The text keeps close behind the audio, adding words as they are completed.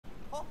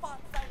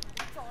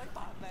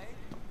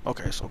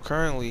Okay, so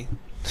currently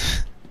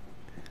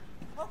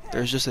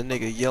there's just a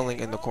nigga yelling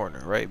in the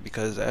corner, right?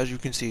 Because as you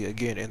can see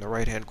again in the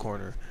right hand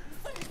corner,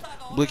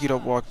 Blickied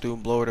up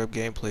walkthrough, blow it up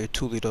gameplay,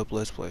 toolied up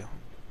let's play,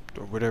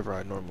 or whatever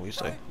I normally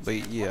say.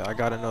 But yeah, I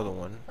got another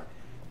one,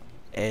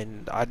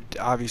 and I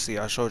obviously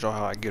I showed y'all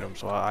how I get them,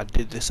 so I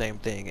did the same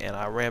thing, and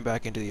I ran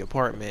back into the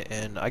apartment,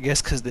 and I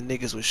guess cause the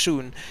niggas was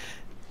shooting.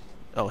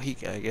 Oh,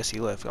 I guess he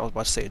left. I was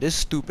about to say this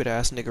stupid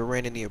ass nigga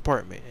ran in the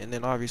apartment, and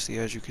then obviously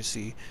as you can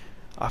see,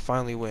 I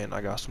finally went.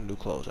 I got some new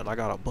clothes, and I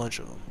got a bunch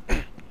of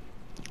them.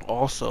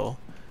 Also,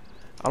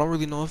 I don't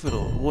really know if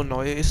it'll. Well, no,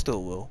 it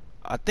still will.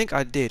 I think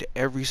I did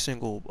every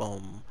single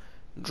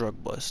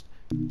drug bust.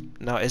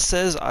 Now it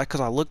says cause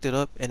I looked it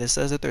up and it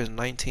says that there's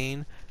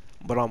 19,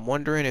 but I'm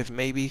wondering if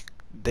maybe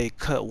they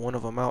cut one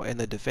of them out in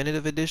the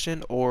definitive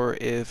edition, or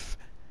if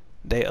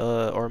they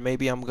or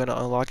maybe I'm gonna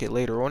unlock it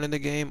later on in the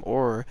game,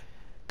 or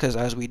cause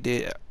as we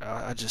did,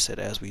 I just said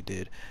as we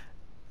did,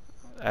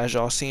 as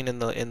y'all seen in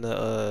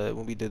the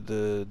when we did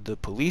the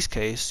police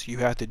case, you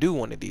have to do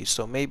one of these.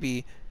 So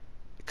maybe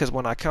because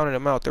when I counted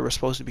them out, there were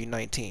supposed to be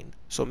 19.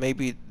 So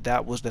maybe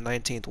that was the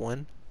 19th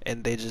one,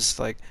 and they just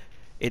like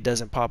it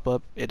doesn't pop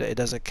up. It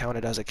doesn't count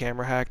it as a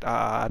camera hack.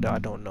 I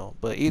don't know.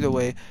 But either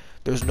way,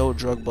 there's no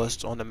drug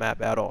busts on the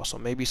map at all. So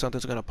maybe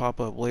something's gonna pop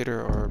up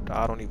later, or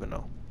I don't even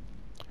know.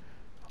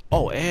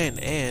 Oh,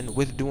 and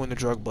with doing the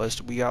drug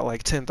bust, we got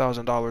like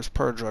 $10,000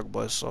 per drug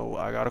bust. So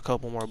I got a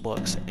couple more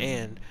bucks,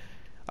 and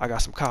I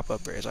got some cop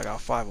upgrades. I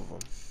got 5 of them,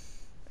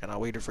 and I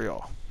waited for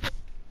y'all.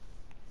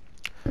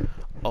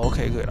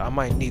 Okay, good. I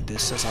might need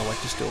this since I like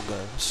to steal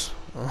guns.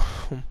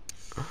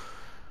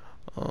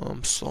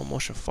 Slow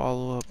motion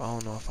follow up. I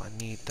don't know if I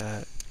need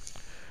that.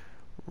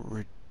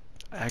 Re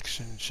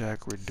Action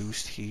check,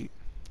 reduced heat.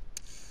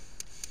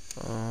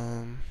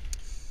 Um,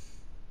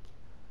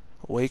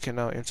 Waking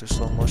out into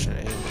slow motion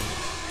aiming.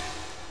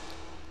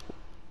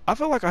 I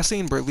feel like I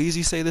seen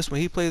Berlizzi say this when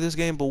he played this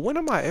game, but when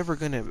am I ever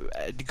gonna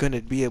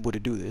be able to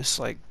do this?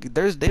 Like,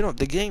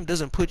 the game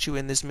doesn't put you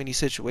in this many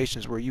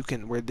situations where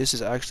this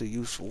is actually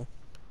useful.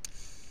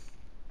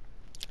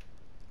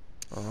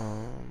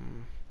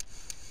 Um,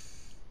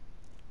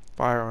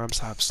 Firearms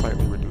have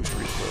slightly reduced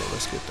recoil.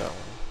 Let's get that one.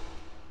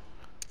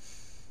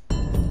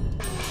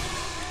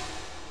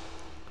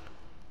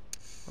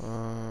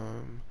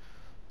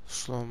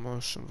 Slow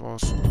motion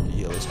also.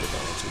 Yeah, let's get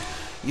that one too.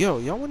 Yo,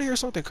 y'all wanna hear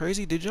something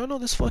crazy? Did y'all know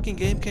this fucking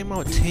game came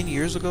out 10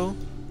 years ago?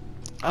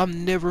 I've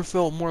never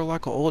felt more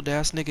like an old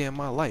ass nigga in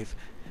my life.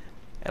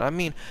 And I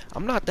mean,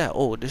 I'm not that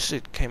old. This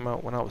shit came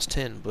out when I was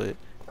 10, but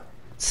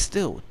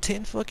still,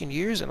 10 fucking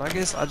years, and I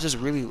guess I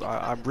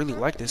really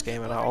like this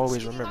game, and I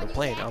always remember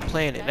playing it. I'm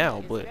playing it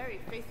now, but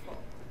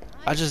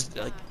I just,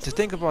 like, to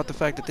think about the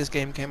fact that this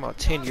game came out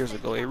 10 years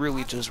ago, it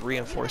really just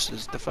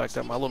reinforces the fact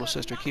that my little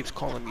sister keeps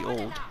calling me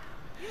old.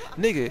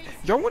 Nigga,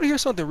 y'all want to hear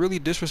something really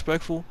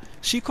disrespectful?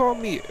 She called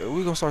me,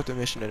 we're gonna start the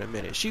mission in a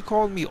minute. She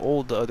called me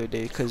old the other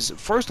day, because,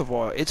 first of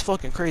all, it's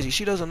fucking crazy.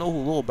 She doesn't know who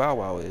Lil Bow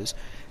Wow is.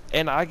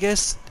 And I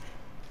guess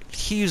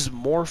he's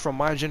more from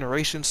my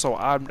generation, so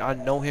I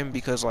know him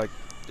because, like,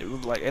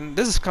 and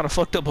this is kind of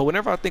fucked up, but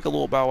whenever I think of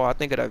Lil Bow Wow, I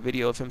think of that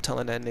video of him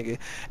telling that nigga,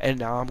 and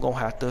now I'm gonna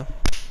have to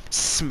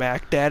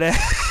smack that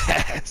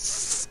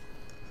ass.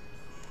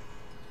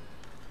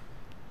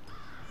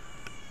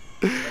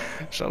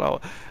 Shout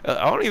out.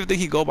 I don't even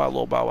think he go by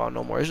Lil Bow Wow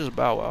no more. It's just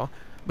Bow Wow.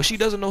 But she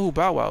doesn't know who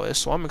Bow Wow is,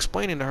 so I'm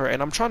explaining to her,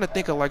 and I'm trying to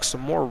think of like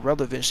some more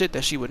relevant shit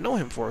that she would know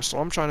him for. So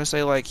I'm trying to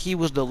say like he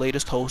was the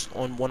latest host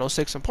on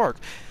 106 and Park.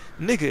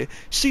 Nigga,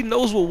 she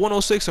knows what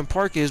 106 and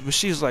Park is, but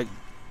she's like,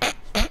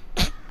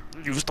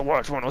 used to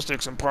watch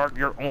 106 and Park.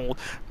 You're old.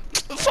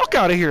 Fuck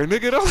out of here,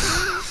 nigga.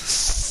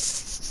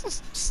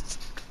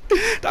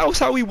 That was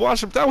how we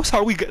watched him. That was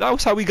how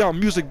we got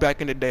music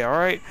back in the day. All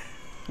right.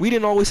 We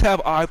didn't always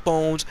have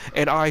iPhones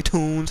and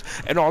iTunes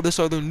and all this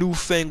other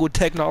newfangled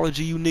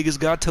technology you niggas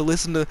got to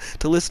listen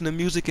to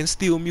music and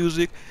steal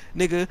music.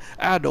 Nigga,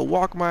 I had to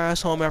walk my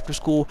ass home after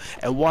school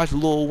and watch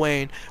Lil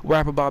Wayne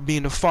rap about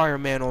being a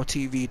fireman on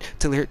TV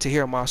to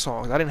hear my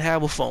songs. I didn't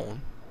have a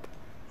phone.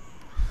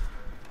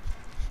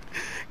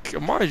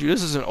 Mind you,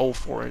 this is an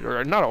 04,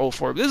 or not an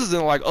 04, but this is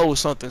in like 0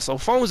 something, so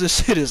phones and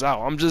shit is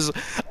out. I'm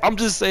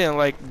just saying,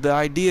 like, the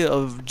idea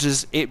of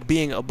just it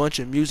being a bunch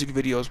of music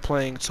videos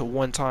playing to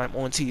one time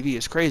on TV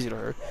is crazy to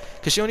her,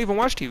 because she don't even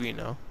watch TV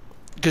now,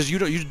 because you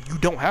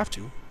don't have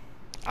to.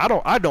 I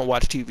don't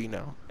watch TV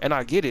now, and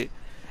I get it.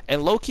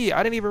 And low key,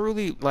 I didn't even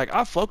really, like,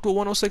 I fucked with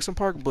 106 in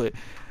Park, but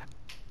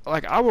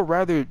like I would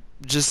rather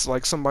just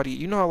like somebody,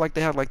 you know how like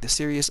they have like the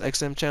Sirius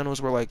XM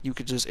channels where like you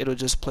could just, it'll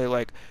just play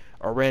like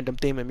a random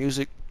theme of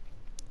music.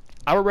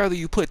 I would rather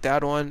you put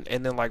that on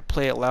and then like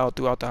play it loud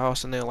throughout the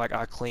house, and then like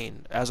I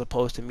clean, as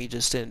opposed to me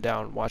just sitting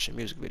down watching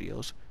music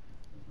videos.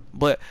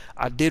 But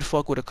I did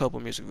fuck with a couple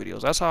music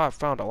videos. That's how I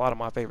found a lot of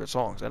my favorite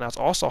songs, and that's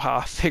also how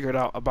I figured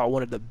out about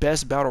one of the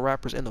best battle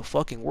rappers in the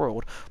fucking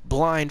world,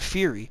 Blind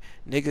Fury.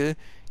 Nigga,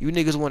 you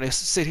niggas want to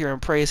sit here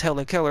and praise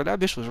Helen Keller? That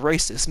bitch was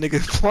racist,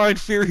 nigga.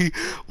 Blind Fury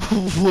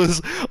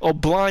was a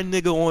blind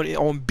nigga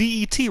on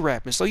BET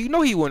rapping, so you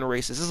know he wasn't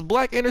racist. It's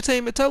black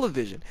entertainment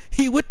television.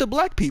 He with the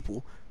black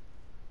people,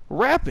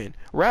 rapping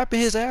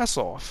his ass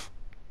off.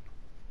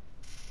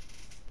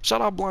 Shout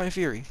out Blind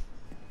Fury.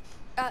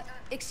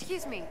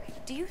 Excuse me,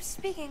 do you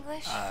speak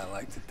English? I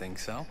like to think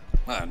so.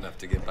 Well, enough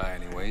to get by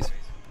anyways.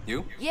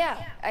 You?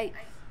 Yeah,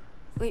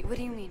 Wait, what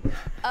do you mean?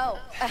 Oh,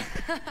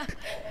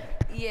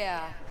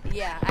 yeah,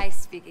 I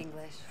speak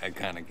English. I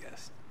kinda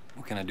guessed.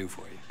 What can I do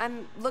for you?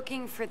 I'm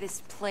looking for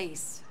this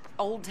place,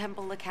 Old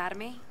Temple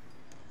Academy.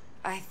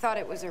 I thought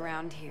it was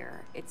around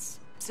here. It's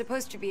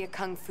supposed to be a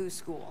kung fu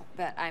school,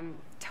 but I'm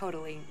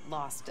totally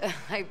lost.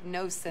 I have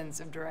no sense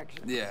of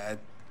direction. Yeah,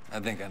 I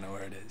think I know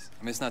where it is.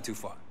 I mean, it's not too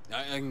far.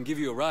 I can give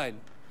you a ride.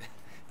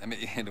 I mean,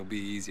 it'll be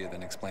easier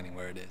than explaining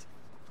where it is.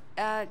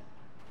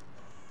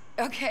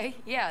 Okay,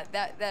 yeah,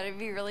 that'd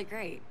be really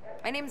great.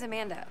 My name's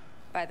Amanda,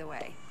 by the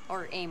way.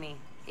 Or Amy.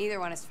 Either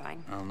one is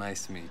fine. Oh,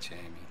 nice to meet you,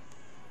 Amy.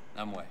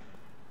 I'm Wei.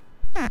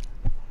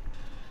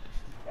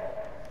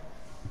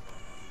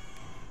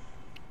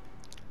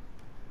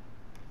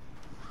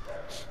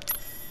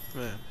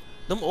 Man,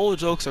 them old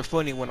jokes are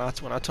funny when I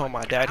tell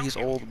my dad he's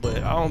old, but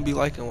I don't be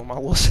liking when my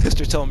little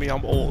sister tell me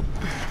I'm old.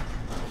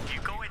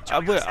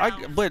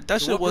 But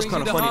that shit was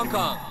kind of funny to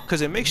me,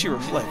 cause it makes you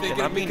reflect.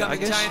 And I mean, I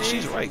guess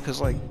she's right,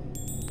 cause like,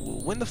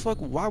 when the fuck?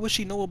 Why would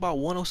she know about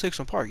 106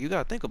 and Park? You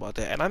gotta think about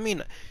that. And I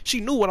mean, she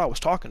knew what I was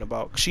talking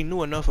about. She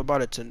knew enough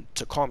about it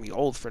to call me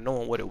old for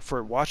knowing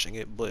for watching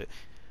it. But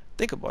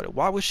think about it.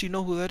 Why would she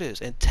know who that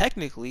is? And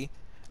technically,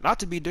 not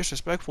to be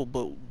disrespectful,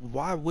 but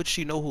why would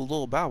she know who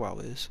Lil Bow Wow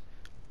is?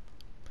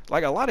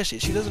 Like a lot of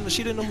shit, she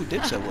didn't know who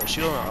Dipset was. She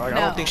don't. Like, I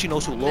don't think she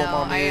knows who Lil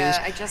Mama is.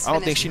 I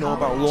don't think she know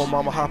about Lil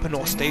Mama hopping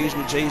on stage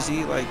with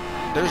Jay-Z. Like,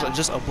 there's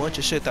just a bunch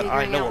of shit that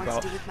I know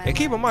about. And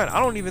keep in mind, I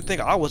don't even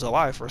think I was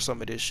alive for some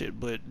of this shit.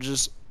 But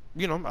just,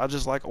 you know, I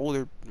just like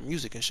older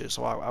music and shit.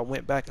 So I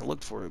went back and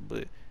looked for it.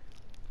 But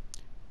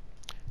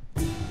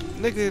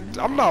nigga,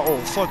 I'm not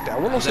old. Fuck that.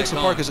 106 and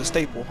Park is a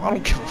staple. I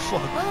don't give a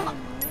fuck. Well,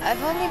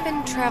 I've only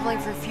been traveling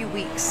for a few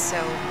weeks, so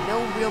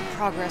no real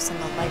progress on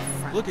the life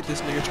front. Look at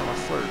this nigga trying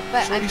to flirt.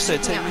 But Shorty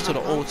said, take me to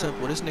the old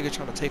temple. This nigga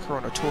trying to take her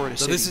on a tour of the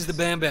city. So this is the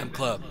Bam Bam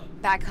Club.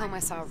 Back home, I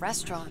saw a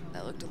restaurant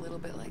that looked a little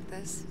bit like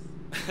this.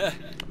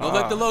 Don't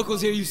let the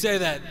locals hear you say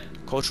that.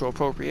 Cultural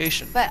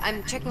appropriation. But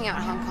I'm checking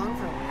out Hong Kong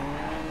for a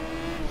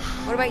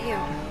while. What about you?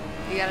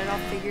 You got it all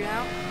figured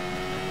out?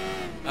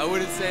 I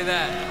wouldn't say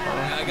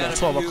that. I got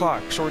 12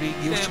 o'clock. Shorty,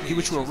 he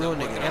was you a real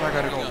nigga, and I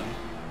got it on me.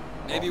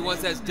 Maybe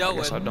once that's dealt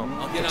with, I'll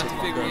get on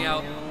to figuring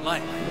out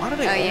life. Why do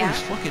they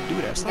always fucking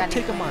do that? Stop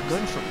taking my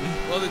gun from me.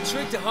 Well, the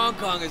trick to Hong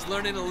Kong is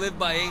learning to live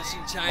by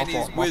ancient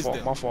Chinese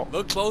wisdom. My fault.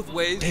 Look both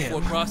ways before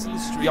crossing the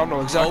street. Y'all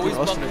know exactly Always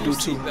what I was gonna do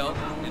too. Seatbelt,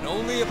 and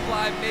only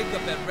apply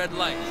makeup at red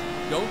lights.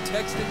 Don't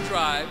text and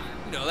drive.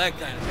 You know, that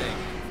kind of thing.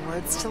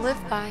 Words to live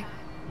by.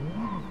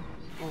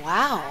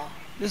 Wow.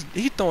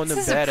 He throwing them badass jokes.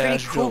 This is a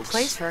pretty cool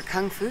place for a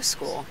kung fu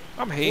school.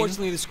 I'm hating.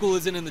 Fortunately, the school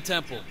isn't in the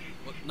temple.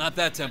 Well, not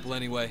that temple,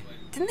 anyway.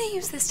 Didn't they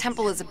use this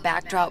temple as a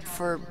backdrop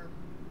for,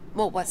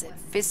 what was it,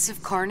 Fists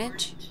of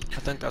Carnage? I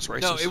think that's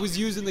racist. No, it was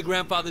used in the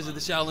Grandfathers of the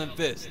Shaolin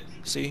Fist.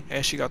 See,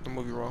 and she got the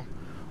movie wrong.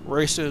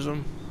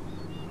 Racism.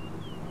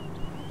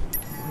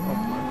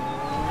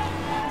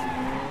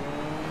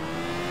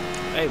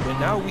 Hey, but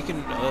now we can,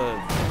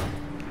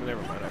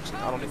 never mind, actually.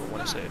 I don't even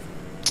want to say it.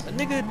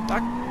 Nigga,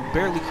 I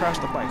barely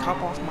crashed the bike.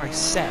 Hop off my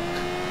sack.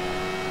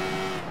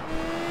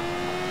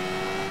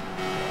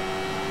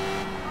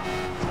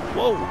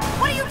 Whoa.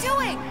 What are you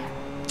doing?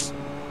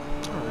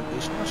 Alright,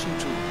 bitch, watch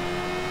YouTube.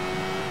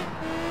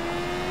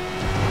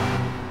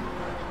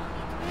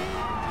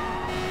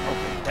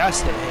 Okay,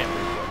 that's the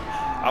handbrake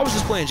button. I was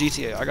just playing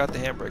GTA. I got the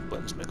handbrake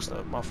buttons mixed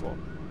up. My fault.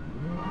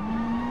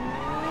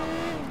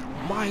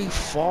 My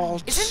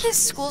fault. Isn't this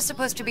school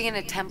supposed to be in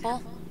a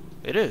temple?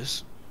 It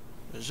is.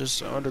 It's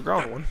just an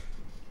underground one.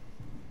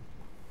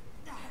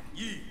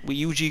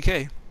 We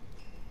UGK.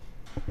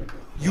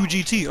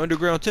 UGT,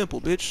 Underground Temple,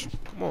 bitch.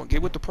 Come on,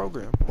 get with the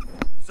program.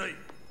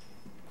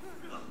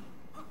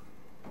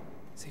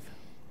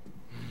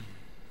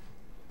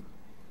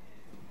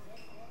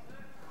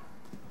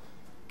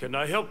 Can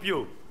I help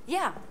you?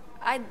 Yeah,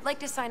 I'd like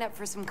to sign up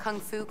for some kung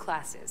fu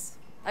classes.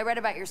 I read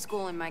about your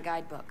school in my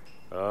guidebook.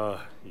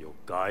 Your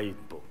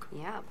guidebook.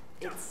 Yeah,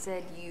 it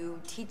said you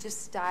teach a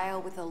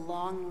style with a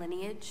long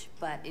lineage,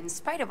 but in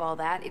spite of all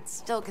that, it's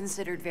still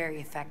considered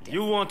very effective.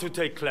 You want to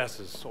take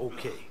classes,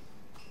 okay.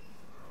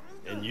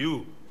 And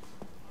you?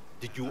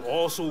 Did you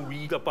also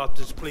read about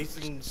this place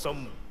in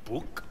some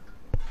book?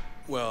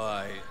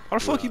 Well, How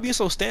the fuck you being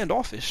so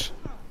standoffish?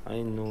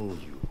 I know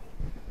you.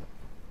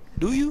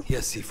 Do you?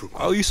 Yes, Sifu.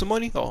 I owe you some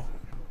money? Oh.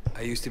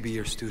 I used to be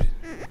your student.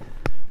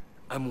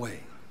 I'm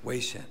Wei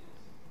Shen.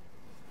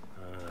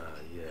 Ah,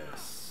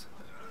 yes.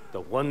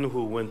 The one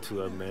who went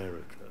to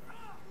America.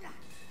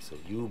 So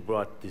you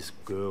brought this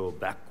girl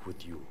back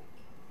with you.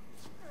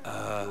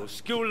 Your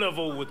skill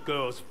level with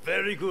girls,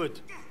 very good.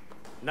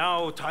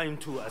 Now time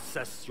to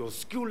assess your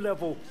skill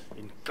level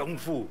in Kung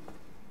Fu.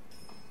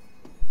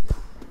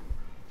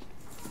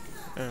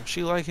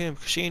 She like him,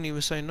 'cause she ain't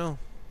even say no.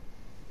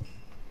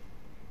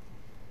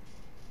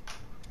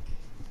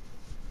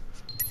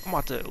 I'm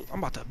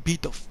about to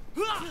beat the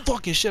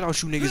fucking shit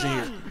out you niggas in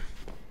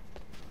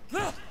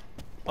here.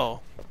 Oh,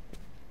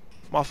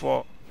 my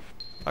fault.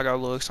 I got a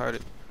little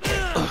excited.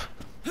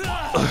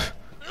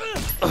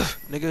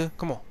 Nigga,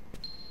 come on.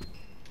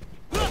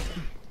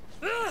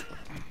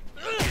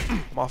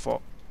 My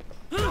fault.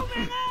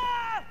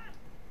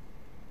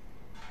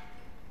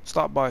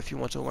 Stop by if you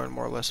want to learn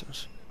more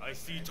lessons. I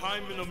see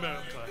time in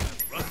America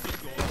has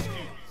rusted your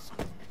skills.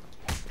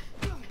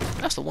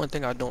 That's the one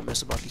thing I don't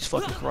miss about these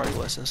fucking karate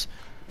lessons.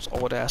 This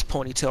old ass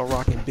ponytail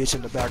rocking bitch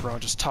in the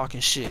background just talking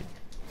shit.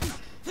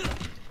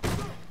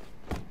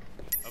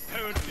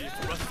 Apparently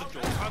it's rusted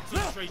your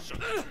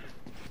concentration.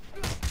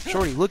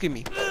 Shorty, look at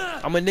me.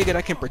 I'm a nigga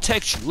that can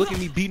protect you. Look at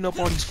me beating up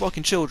all these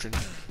fucking children.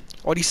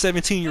 All these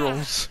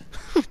 17-year-olds.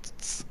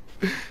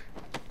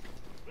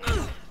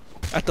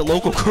 At the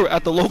local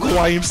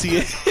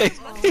YMCA.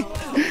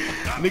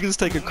 Niggas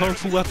taking kung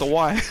fu at the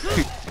Y.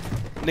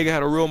 Nigga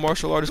had a real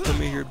martial artist come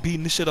in here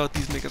beating the shit out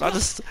these niggas.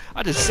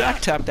 I just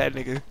sack tapped that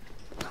nigga.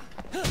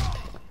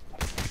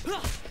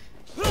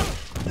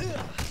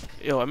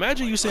 Yo,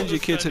 imagine you send your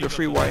kid to the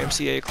free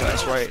YMCA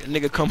class, right? A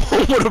nigga come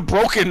home with a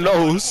broken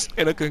nose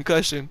and a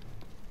concussion.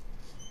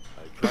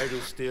 I try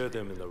to steer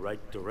them in the right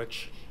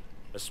direction,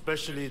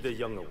 especially the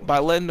younger ones. By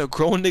letting a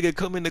grown nigga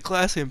come into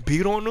class and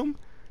beat on them?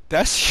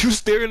 That's you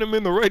steering them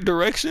in the right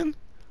direction?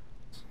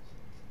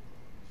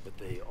 But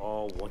they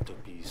all want to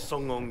be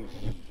Song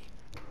Yi.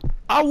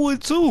 I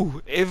would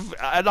too. If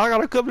I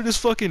gotta come to this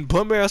fucking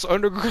bum ass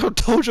underground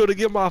dojo to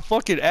get my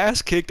fucking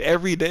ass kicked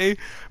every day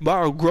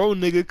by a grown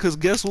nigga, cause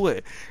guess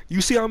what? You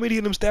see how many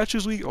of them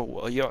statues we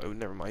well y'all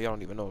never mind, y'all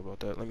don't even know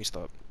about that. Let me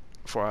stop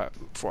before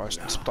I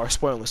start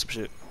spoiling some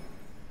shit.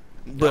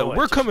 But Now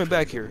we're coming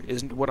back here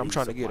is what I'm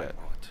trying to get at.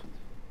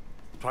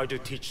 Try to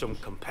teach them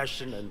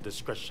compassion and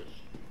discretion,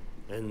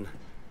 and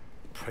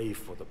pray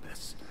for the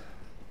best.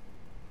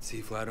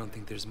 Sifu, I don't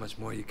think there's much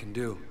more you can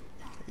do.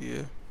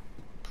 Yeah,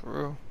 for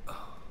real.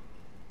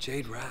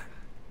 Jade Rat.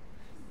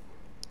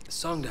 The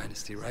Song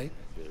Dynasty, right?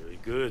 Very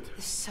good.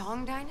 The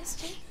Song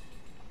Dynasty?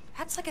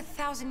 That's like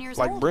 1,000 years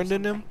Like old.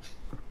 Brendan them?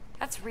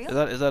 That's real?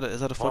 Is that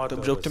a fucked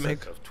up joke to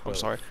make? I'm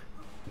sorry.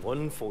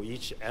 One for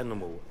each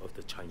animal of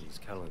the Chinese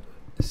calendar.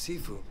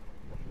 Sifu,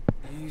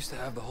 you used to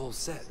have the whole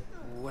set.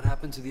 What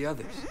happened to the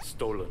others?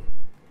 Stolen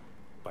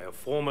by a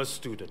former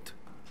student,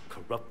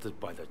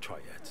 corrupted by the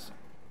triads.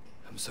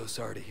 I'm so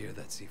sorry to hear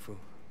that, Sifu.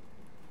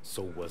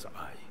 So was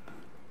I.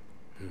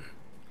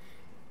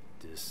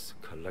 This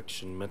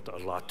collection meant a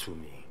lot to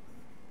me.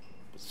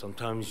 But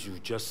sometimes you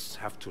just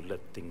have to let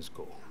things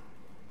go.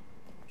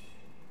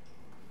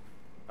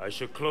 I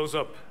should close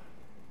up.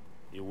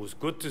 It was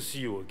good to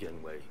see you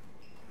again, Wei.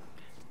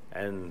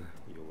 And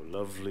your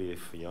lovely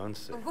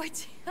fiancé.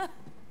 What?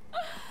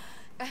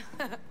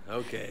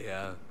 Okay,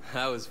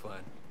 that was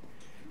fun.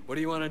 What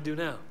do you want to do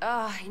now?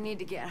 I need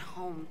to get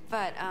home,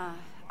 but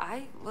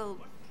I will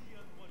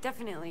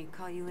definitely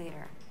call you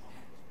later.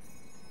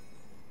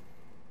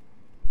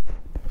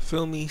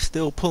 Feel me?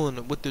 Still pulling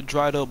it with the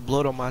dried up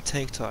blood on my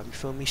tank top. You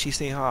feel me? She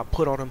seen how I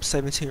put all them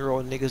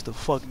 17-year-old niggas the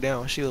fuck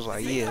down. She was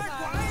like, yeah,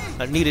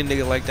 I need a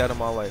nigga like that in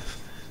my life.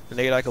 A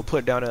nigga that could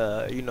put down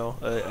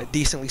a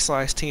decently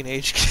sized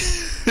teenage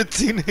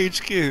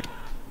kid.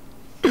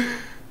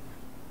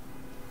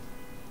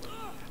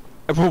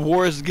 A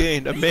rewards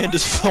gained.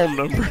 Amanda's phone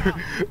number.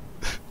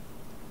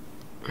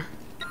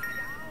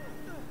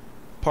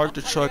 Park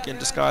the truck in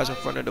disguise in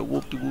front of the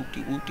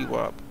whoopty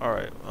wop.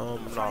 Alright, no.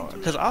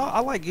 Cause I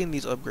like getting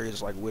these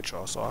upgrades like with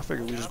y'all, so I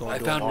figured we just gonna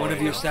do I found them all one of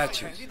right your now.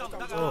 statues. We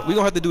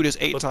gonna have to do this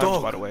 8 But times,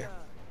 dog. by the way.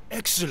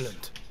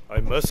 Excellent.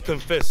 I must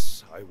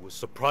confess, I was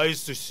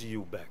surprised to see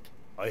you back.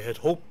 I had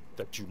hoped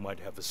that you might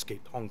have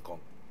escaped Hong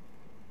Kong.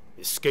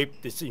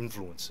 Escaped its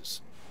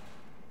influences,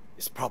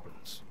 its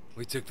problems.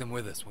 We took them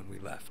with us when we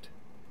left.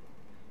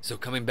 So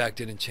coming back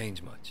didn't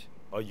change much.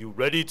 Are you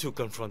ready to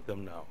confront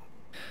them now?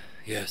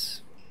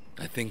 Yes,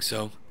 I think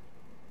so.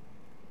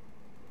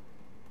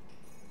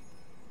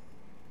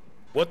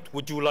 What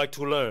would you like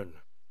to learn?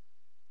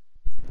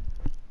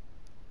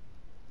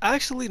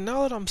 Actually,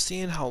 now that I'm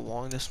seeing how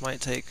long this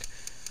might take,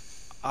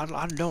 I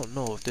don't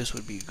know if this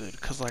would be good.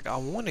 Cause like I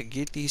want to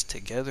get these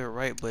together,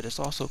 right? But it's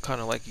also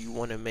kind of like you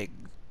want to make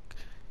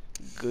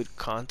good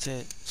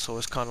content. So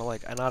it's kind of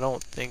like, and I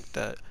don't think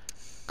that,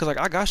 cause like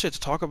I got shit to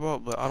talk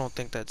about, but I don't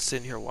think that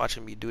sitting here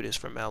watching me do this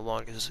for mad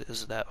long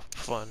is that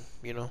fun,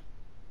 you know?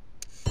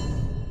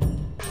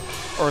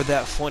 Or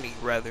that funny,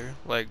 rather.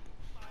 Like,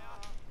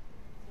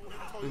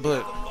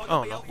 but I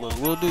don't know. Look,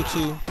 we'll do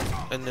 2,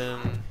 and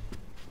then.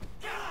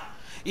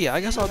 Yeah,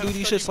 I guess I'll do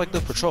these shits like the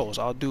patrols.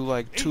 I'll do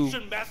like 2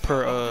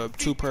 per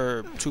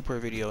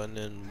video, and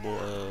then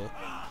we'll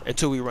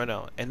until we run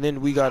out. And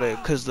then we gotta,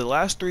 cause the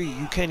last 3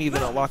 you can't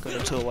even unlock them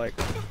until like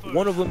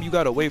one of them you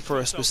gotta wait for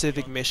a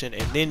specific mission,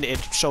 and then it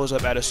shows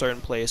up at a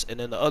certain place, and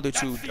then the other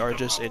 2 are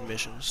just in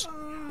missions.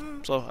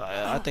 So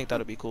I think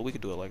that'd be cool. We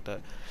could do it like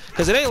that,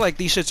 cause it ain't like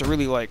these shits are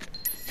really like,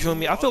 you feel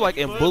me? I feel like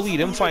in Bully,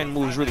 them fighting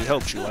moves really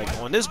helped you. Like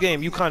on this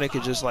game, you kind of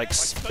could just like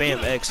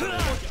spam X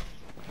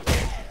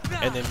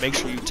and then make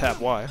sure you tap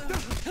Y.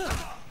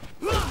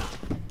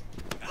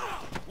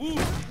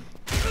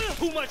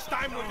 Too much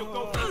time when you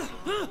go.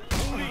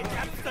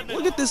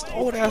 Look at this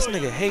old ass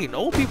nigga hating.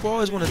 Old people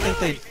always want to think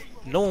they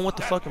knowing what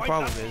the fucking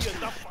problem is.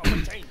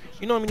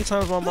 You know how many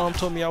times my mom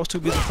told me I was too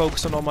busy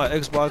focusing on my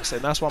Xbox,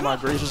 and that's why my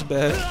grades was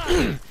bad.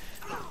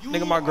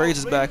 Nigga, my grades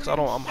is bad 'cause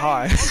I'm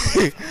high.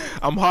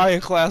 I'm high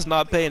in class,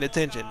 not paying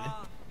attention.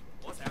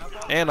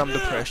 And I'm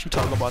depressed. You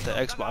talking about the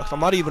Xbox.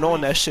 I'm not even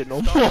on that shit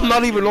no more. I'm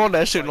not even on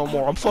that shit no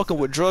more. I'm fucking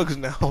with drugs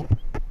now.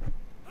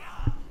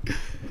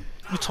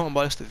 You talking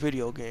about it's the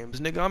video games.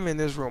 Nigga, I'm in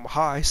this room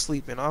high,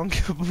 sleeping. I don't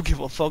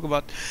give a fuck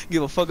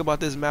about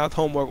this math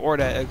homework or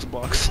that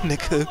Xbox,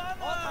 nigga.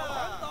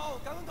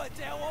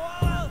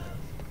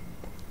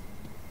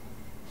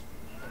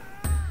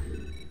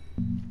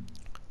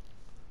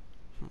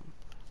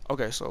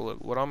 Okay, so look,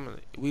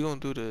 we gonna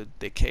do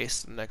the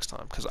case next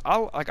time, cause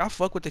I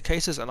fuck with the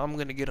cases and I'm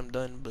gonna get them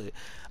done, but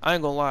I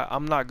ain't gonna lie,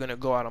 I'm not gonna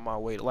go out of my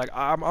way. Like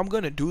I'm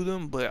gonna do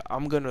them, but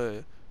I'm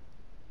gonna,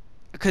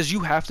 cause you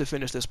have to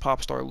finish this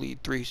Pop Star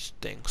Lead 3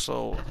 thing.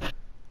 So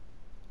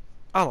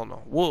I don't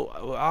know.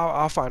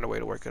 I'll find a way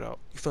to work it out.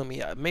 You feel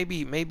me?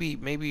 Maybe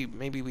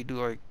we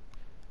do like,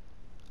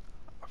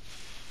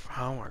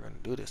 how am I gonna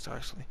do this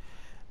actually?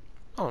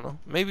 I don't know.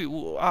 Maybe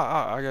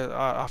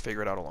I'll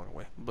figure it out along the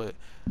way. But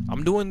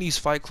I'm doing these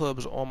fight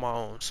clubs on my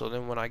own. So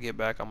then when I get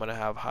back, I'm gonna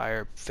have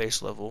higher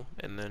face level,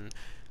 and then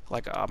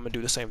like I'm gonna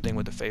do the same thing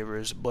with the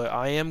favors. But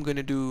I am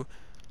gonna do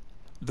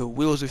the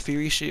Wheels of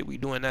Fury shit. We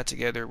doing that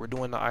together. We're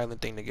doing the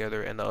island thing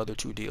together, and the other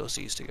 2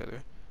 DLCs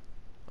together.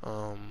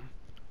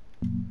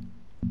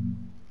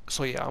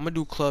 So yeah, I'm gonna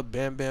do Club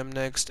Bam Bam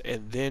next,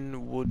 and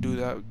then we'll do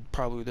that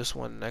probably this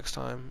one next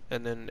time,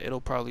 and then it'll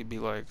probably be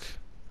like.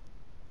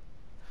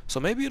 So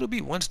maybe it'll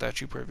be 1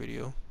 statue per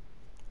video,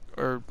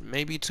 or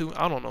maybe 2.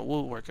 I don't know.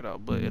 We'll work it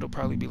out, but it'll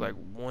probably be like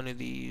one of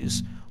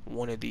these,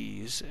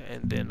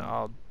 and then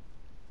I'll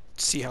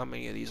see how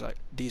many of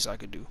these I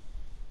could do.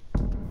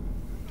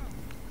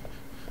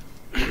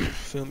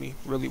 Feel me?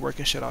 Really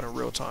working shit out in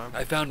real time.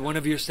 I found one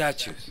of your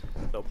statues.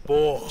 The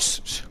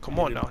boss. Come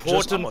on now,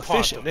 I'm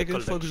efficient, nigga.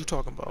 What the fuck is you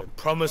talking about? I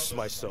promised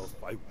myself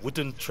I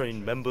wouldn't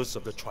train members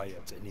of the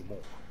Triads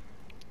anymore.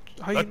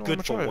 How you Not know good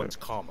I'm for a one's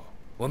karma.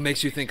 What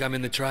makes you think I'm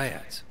in the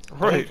Triads?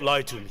 Right. Don't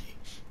lie to me.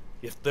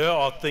 If there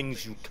are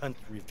things you can't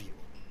reveal,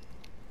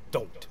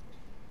 don't.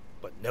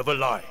 But never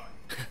lie.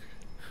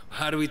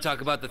 How do we talk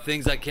about the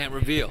things I can't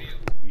reveal?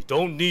 We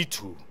don't need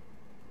to.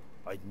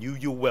 I knew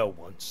you well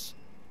once.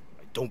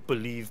 I don't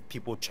believe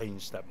people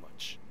change that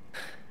much.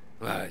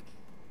 Right.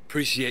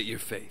 Appreciate your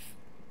faith.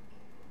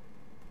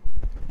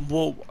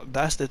 Well,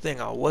 that's the thing.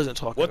 I wasn't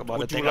talking about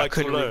would the you thing like I to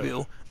couldn't learn?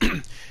 reveal.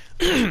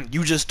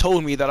 You just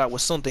told me that I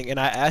was something, and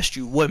I asked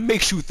you, what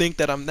makes you think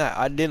that I'm that?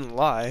 I didn't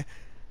lie.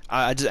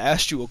 I just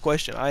asked you a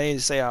question. I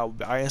didn't say I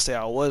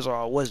was or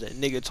I wasn't.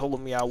 Nigga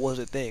told me I was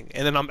a thing,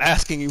 and then I'm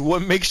asking you,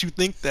 what makes you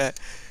think that?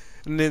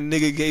 And then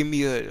nigga gave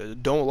me a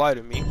don't lie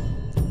to me.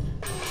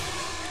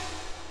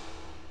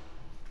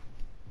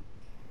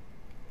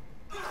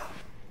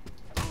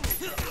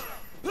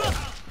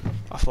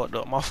 I fucked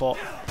up. My fault.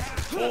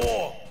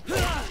 More!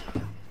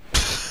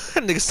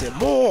 That nigga said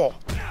more.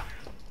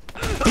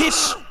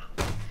 Bitch.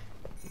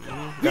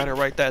 Got it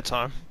right that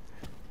time.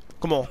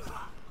 Come on.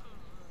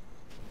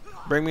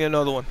 Bring me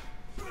another one.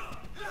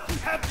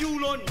 Have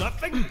you learned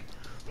nothing?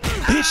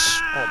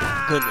 Bitch. Oh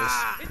my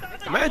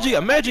goodness.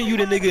 Imagine you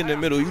the nigga in the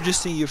middle. You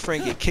just seen your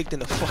friend get kicked in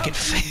the fucking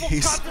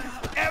face.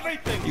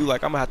 Everything. You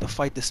like, I'm gonna have to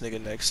fight this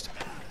nigga next.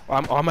 Or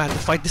I'm gonna have to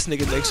fight this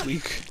nigga next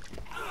week.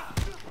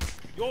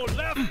 Your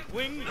left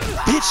wing.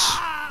 Bitch.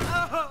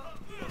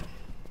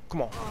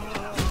 Come on.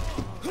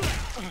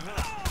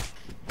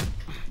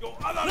 Your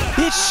other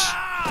Bitch.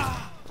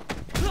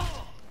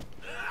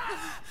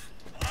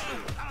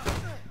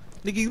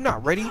 Nigga, you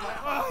not ready?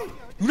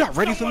 You not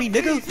ready for me,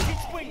 nigga?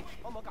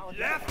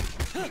 left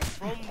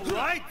from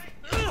right.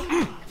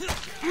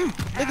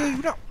 Nigga,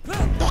 you not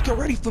fucking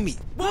ready for me.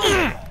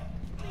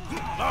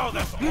 Oh,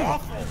 that's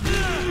awful.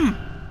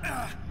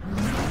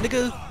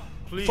 Nigga,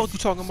 Please, fuck you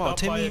talking about,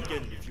 stop by Timmy?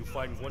 again if you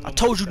find one I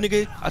told you,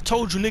 nigga. I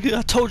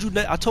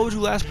told you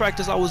last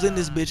practice I was in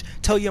this bitch.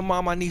 Tell your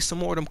mom I need some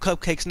more of them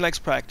cupcakes next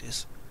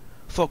practice.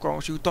 Fuck wrong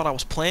with you? Thought I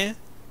was playing?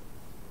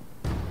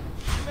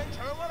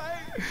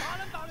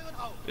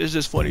 It's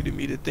just funny to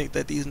me to think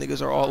that these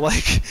niggas are all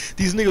like,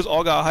 these niggas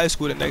all got high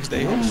school the next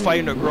day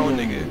fighting a grown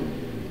nigga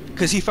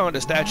because he found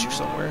a statue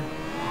somewhere.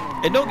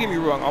 And don't get me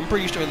wrong, I'm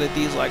pretty sure that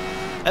these, like,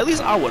 at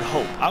least I would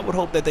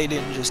hope that they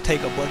didn't just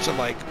take a bunch of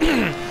like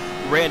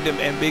random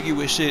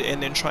ambiguous shit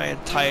and then try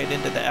and tie it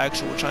into the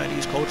actual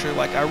Chinese culture.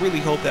 Like, I really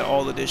hope that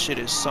all of this shit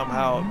is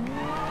somehow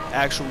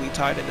actually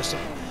tied into some.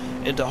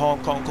 into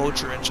Hong Kong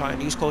culture and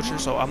Chinese culture.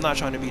 So I'm not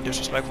trying to be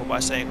disrespectful by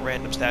saying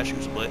random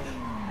statues, but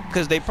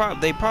because they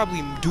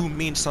probably do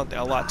mean something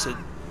a lot to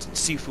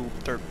seafood,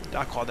 or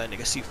I call that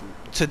nigga seafood,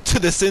 to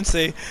the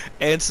sensei,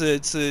 and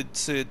to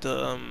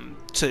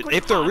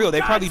if they're real,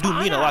 they probably do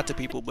mean a lot to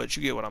people. But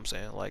you get what I'm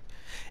saying. Like,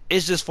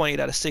 it's just funny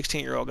that a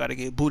 16-year-old got to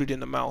get booted in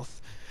the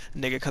mouth,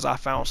 nigga, because I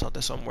found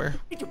something somewhere.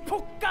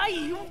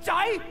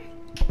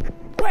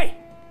 Wait!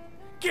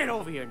 Get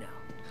over here now.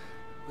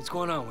 What's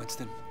going on,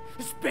 Winston?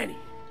 It's Benny,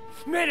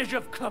 manager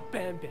of Club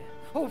Bam Bam,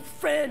 old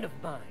friend of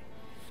mine.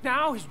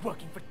 Now he's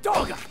working for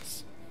Dog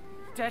Eyes.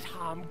 That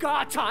Ham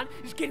Garton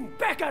is getting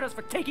back at us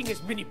for taking his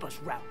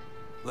minibus route.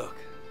 Look,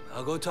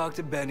 I'll go talk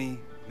to Benny,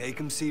 make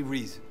him see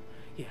reason.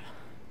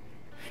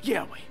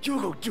 Yeah, wait,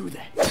 you go do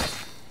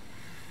that.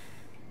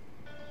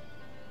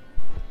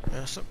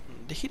 Yeah, so,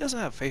 he doesn't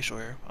have facial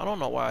hair. I don't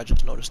know why I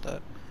just noticed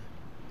that.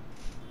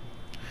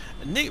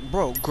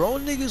 Bro,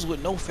 grown niggas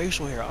with no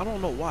facial hair, I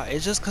don't know why.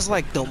 It's just cause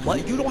like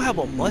you don't have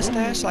a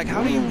mustache. Like,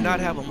 how do you not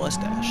have a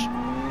mustache?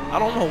 I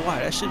don't know why.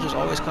 That shit just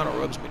always kind of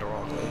rubs me the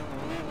wrong way.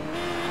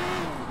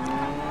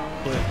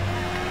 But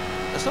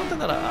it's something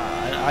that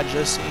I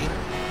just seen,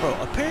 bro.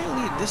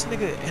 Apparently this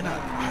nigga, and I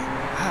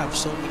have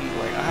so many,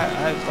 like I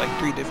have like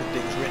 3 different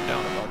things written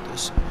down about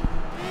this.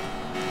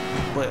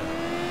 But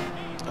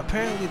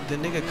apparently the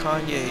nigga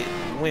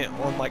Kanye went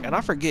on, like, and I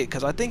forget,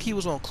 cause I think he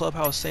was on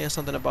Clubhouse saying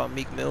something about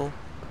Meek Mill.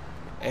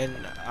 And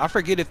I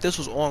forget if this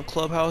was on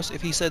Clubhouse,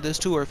 if he said this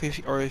too, or if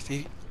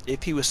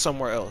he was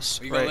somewhere else.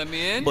 Are you right? gonna let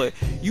me in? But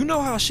you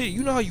know how shit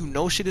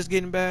is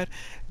getting bad.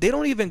 They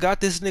don't even got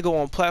this nigga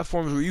on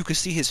platforms where you can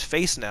see his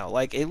face now.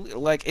 Like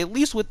at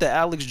least with the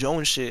Alex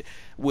Jones shit,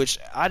 which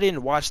I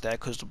didn't watch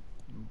that because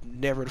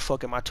never the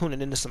fuck am I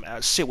tuning into some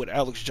shit with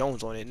Alex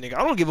Jones on it, nigga.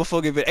 I don't give a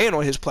fuck if it ain't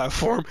on his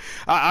platform.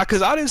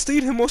 Cause I didn't see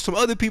him on some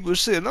other people's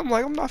shit, and I'm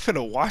like, I'm not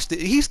finna watch it.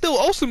 He still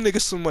owes some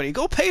niggas some money.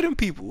 Go pay them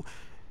people.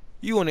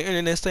 You on the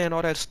internet saying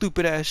all that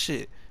stupid ass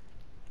shit.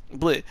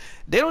 But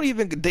they don't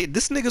even,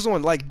 this nigga's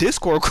on like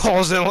Discord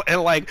calls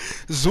and like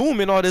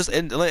Zoom and all this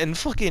and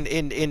fucking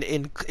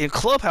in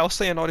Clubhouse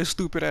saying all this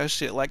stupid ass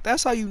shit. Like,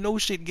 that's how you know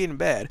shit getting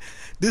bad.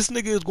 This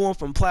nigga is going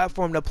from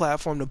platform to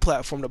platform to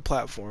platform to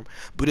platform,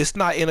 but it's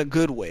not in a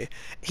good way.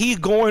 He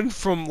going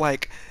from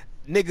like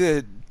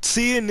nigga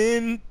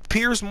CNN,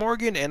 Piers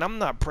Morgan, and I'm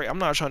not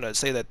trying to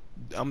say that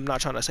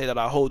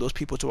I hold those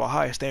people to a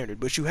high standard,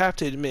 but you have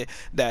to admit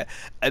that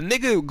a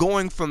nigga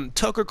going from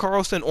Tucker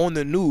Carlson on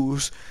the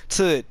news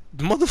to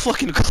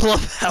motherfucking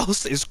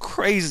Clubhouse is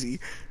crazy.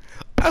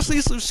 I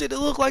see some shit that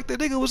looked like the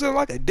nigga was in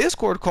like a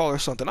Discord call or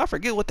something. I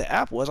forget what the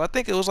app was. I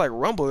think it was like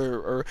Rumble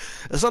or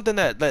something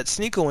that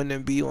Sneeko and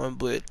them be on,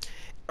 but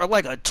or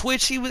like a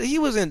Twitch. He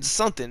was in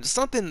something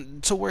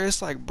to where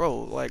it's like,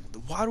 bro, like,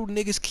 why do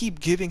niggas keep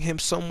giving him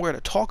somewhere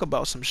to talk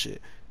about some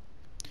shit?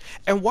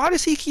 And why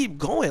does he keep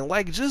going?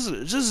 Like,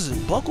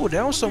 just buckle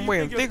down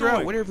somewhere and figure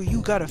out whatever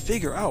you gotta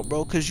figure out,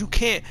 bro. Cause you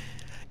can't,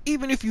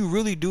 even if you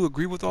really do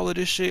agree with all of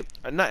this shit,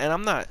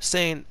 I'm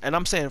saying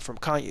from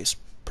Kanye's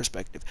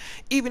perspective,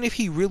 even if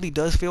he really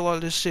does feel all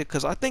of this shit,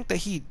 cause I think that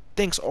he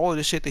thinks all of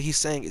this shit that he's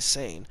saying is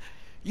sane.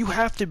 You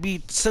have to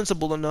be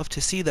sensible enough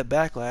to see the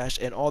backlash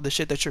and all the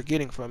shit that you're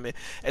getting from it,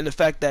 and the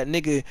fact that,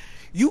 nigga,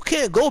 you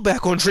can't go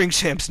back on Drink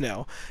Champs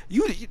now.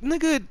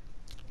 Nigga.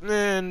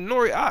 Man,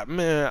 Nori, I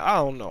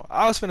don't know.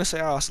 I was finna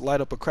say I'll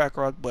light up a crack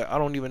rock, but I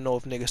don't even know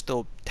if niggas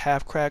still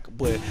have crack.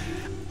 But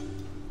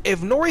if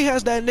Nori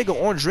has that nigga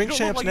on Drink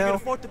Champs now, you can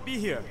afford to be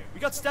here.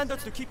 We got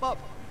standards to keep up.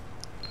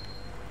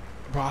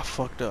 Bro, I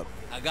fucked up.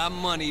 I got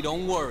money,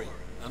 don't worry.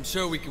 I'm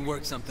sure we can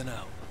work something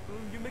out.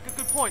 You make a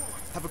good point.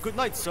 Have a good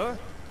night, sir.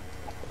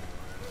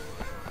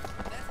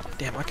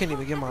 Damn, I can't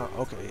even get my.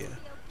 Okay, yeah.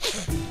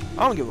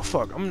 I don't give a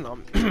fuck. I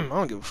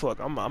don't give a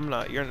fuck. I'm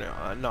not. You're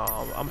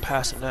no. I'm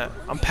passing that.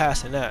 I'm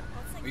passing that.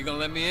 Are you gonna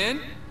let me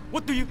in?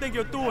 What do you think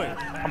you're doing?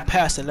 I'm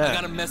passing that. I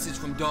got a message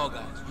from Dog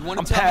Eyes. You want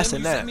I'm to tell passing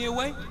him you that. sent me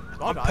away?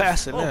 I'm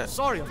passing that.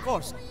 Sorry, of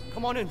course.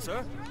 Come on in,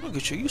 sir. Look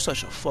at you. You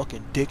such a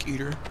fucking dick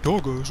eater.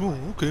 Dog Eyes. Oh,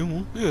 okay.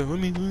 Well, yeah. Let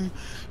me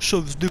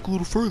shove this dick a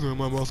little further in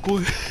my mouth. Go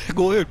ahead.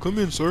 Go ahead. Come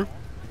in, sir.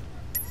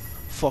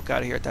 Fuck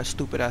out of here. That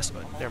stupid ass.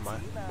 Never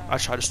mind. I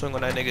tried to swing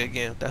on that nigga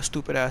again. That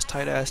stupid ass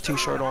tight ass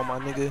t-shirt on, my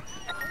nigga.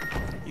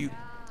 You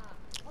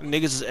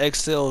niggas is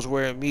XLs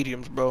wearing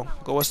mediums, bro.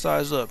 Go a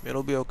size up.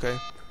 It'll be okay.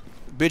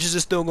 Bitches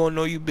is still gonna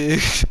know you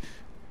big.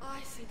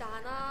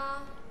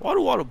 Why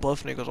do all the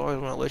buff niggas always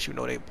wanna let you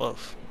know they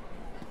buff?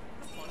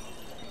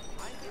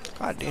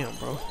 God damn,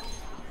 bro.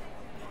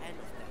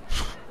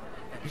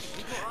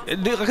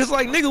 Cause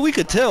like, nigga, we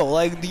could tell.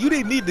 Like, you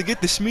didn't need to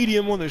get this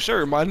medium on the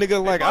shirt, my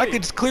nigga. Like, I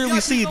could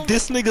clearly see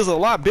this nigga's a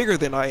lot bigger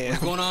than I am.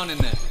 What's going on in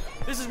there?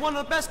 This is one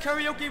of the best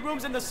karaoke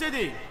rooms in the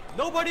city.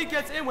 Nobody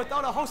gets in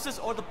without a hostess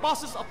or the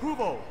boss's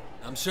approval.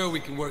 I'm sure we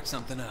can work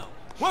something out.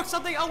 Work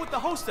something out with the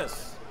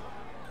hostess.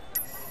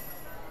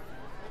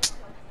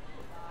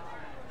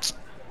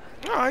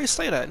 No, I ain't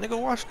say that. Nigga,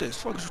 watch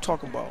this. Fuck is you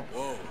talking about?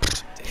 Whoa.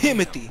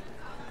 Timothy.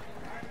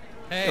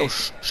 Hey. Yo,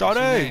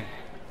 Sade.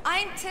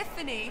 I'm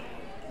Tiffany.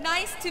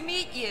 Nice to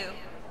meet you.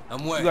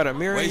 I'm where? You got a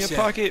mirror in Wait, your Chef.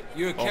 pocket?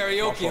 You're a Oh, my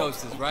karaoke fault.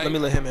 hostess, right? Let me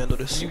let him handle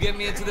this. Can you get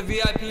me into the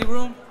VIP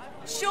room?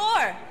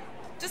 Sure.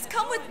 Just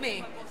come with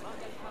me.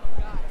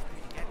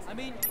 I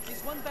mean,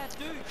 he's one bad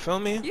dude. Feel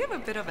me? You have a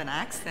bit of an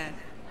accent.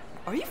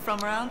 Are you from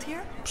around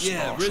here?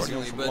 Yeah, shorty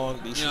originally, from but Long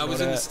Beach, you know, I was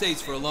in the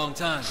States for a long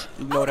time.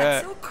 You know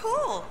That's that. so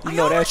cool. You I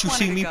know that. always You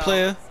see wanted me, to go.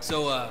 player?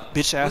 So,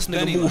 Bitch ass what's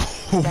Benny nigga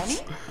like? move. Benny?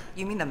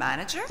 You mean the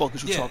manager? Fuck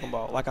is you Yeah. talking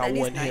about? Like I Benny's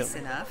won nice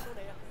him. enough.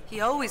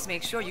 He always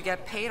makes sure you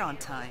get paid on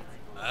time.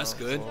 That's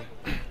good.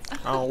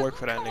 I don't work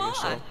for that Come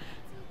nigga, on.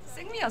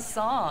 Sing me a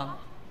song.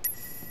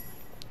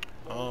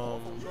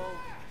 so.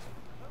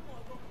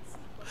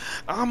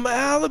 I'm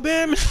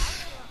Alabama.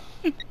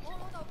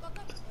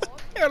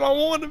 And I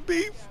want to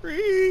be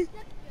free.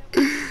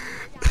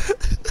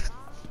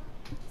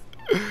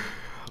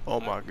 Oh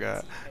my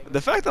god.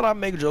 The fact that I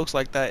make jokes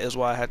like that is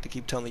why I have to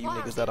keep telling you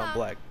niggas that I'm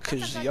black.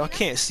 Cause y'all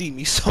can't see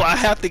me, so I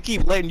have to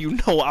keep letting you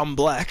know I'm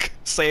black.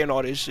 Saying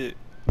all this shit.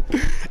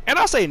 And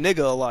I say nigga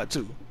a lot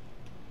too.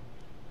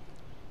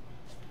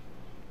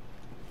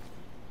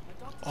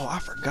 Oh, I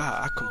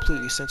forgot. I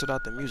completely censored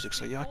out the music,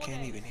 so y'all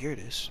can't even hear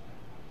this.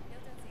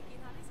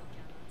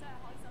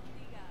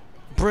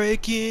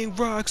 Breaking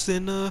rocks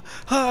in the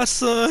hot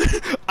sun.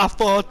 I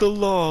fought the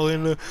law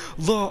in the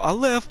law. I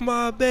left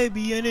my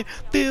baby and it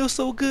feels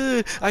so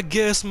good. I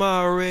guess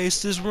my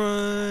race is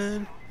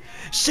run.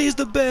 She's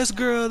the best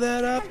girl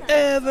that I've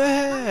ever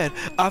had.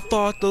 I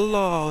fought the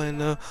law and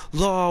the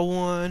law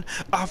won.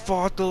 I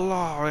fought the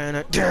law and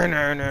it.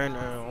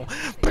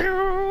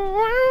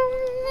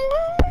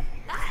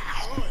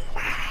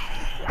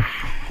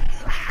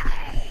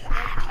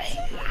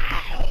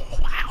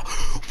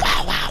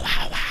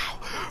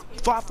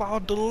 I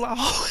fought the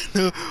law and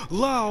the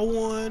law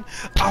won.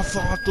 I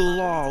fought the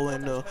law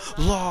and the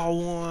law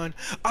won.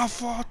 I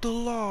fought the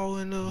law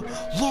and the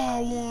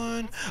law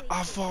won.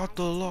 I fought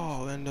the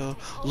law and the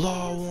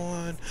law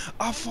won.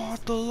 I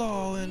fought the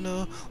law and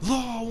the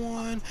law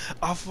won.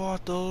 I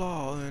fought the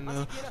law and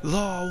the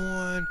law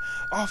won.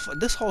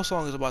 This whole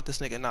song is about this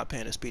nigga not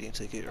paying a speeding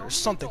ticket or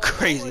something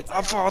crazy.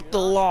 I fought the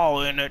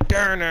law and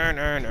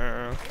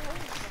the.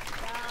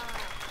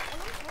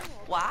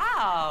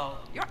 Wow,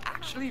 you're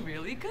actually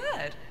really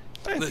good.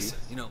 Thank Listen,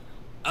 you know,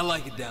 I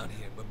like it down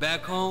here, but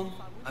back home,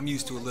 I'm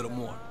used to a little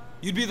more.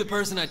 You'd be the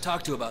person I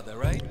talk to about that,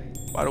 right?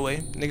 By the way,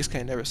 niggas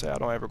can't never say I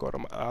don't ever go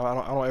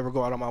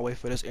out of my way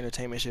for this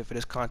entertainment shit, for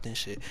this content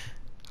shit.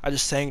 I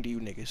just sang to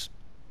you niggas.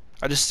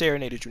 I just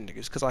serenaded you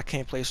niggas because I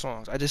can't play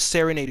songs. I just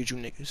serenaded you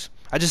niggas.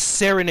 I just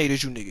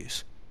serenaded you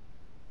niggas.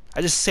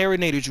 I just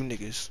serenaded you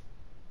niggas.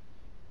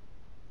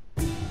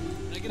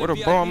 What a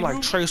bro, I'm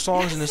like Trey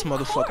Songz in this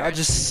motherfucker. I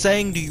just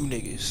sang to you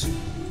niggas.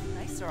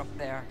 Nicer up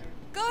there.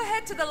 Go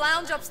ahead to the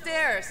lounge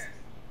upstairs.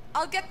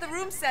 I'll get the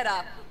room set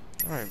up.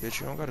 Alright, bitch,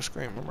 you don't gotta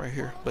scream. I'm right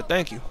here. But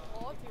thank you.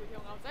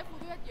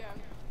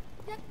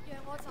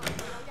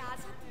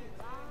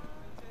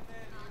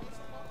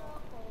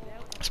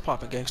 It's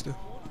poppin', gangster.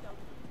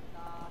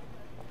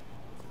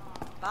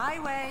 Bye,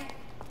 Way.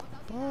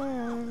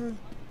 Bye.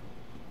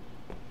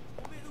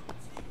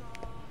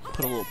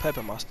 Put a little pep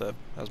in my step,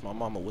 as my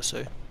mama would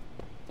say.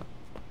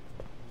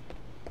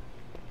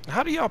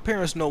 How do y'all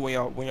parents know when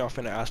y'all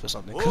finna ask for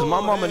something? Cause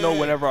my mama know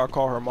whenever I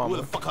call her mama.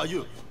 Who the fuck are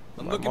you?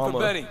 I'm My looking mama. for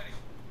Benny.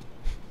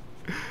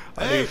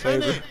 I need a favor.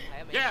 Benny.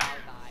 Yeah.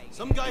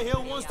 Some guy here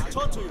wants to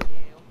talk to you.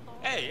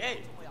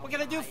 Hey, what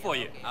can I do for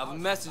you? I have a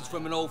message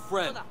from an old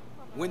friend,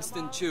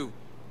 Winston Chu.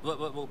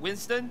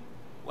 Winston?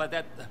 Well,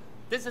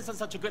 this isn't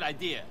such a good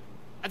idea.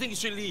 I think you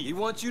should leave. He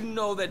wants you to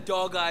know that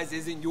Dog Eyes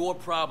isn't your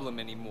problem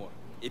anymore.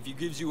 If he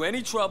gives you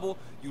any trouble,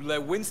 you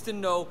let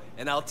Winston know,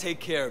 and I'll take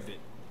care of it,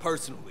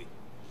 personally.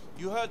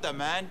 You heard that,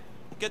 man.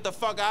 Get the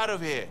fuck out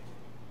of here.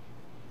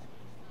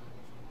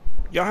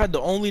 Y'all had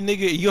the only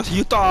nigga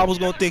you thought I was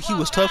gonna think he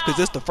was tough because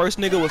this the first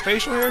nigga with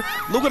facial hair.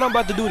 Look what I'm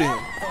about to do to him.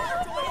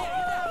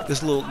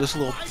 This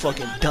little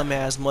fucking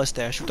dumbass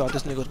mustache. You thought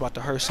this nigga was about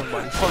to hurt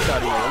somebody. Fuck out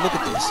of here. Look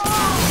at this.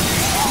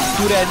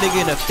 Do that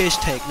nigga in a fish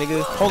tank,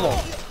 nigga. Hold on.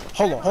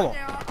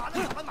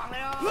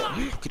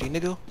 Look at these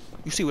nigga.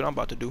 You see what I'm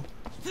about to do.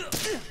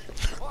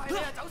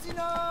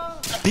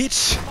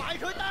 Bitch.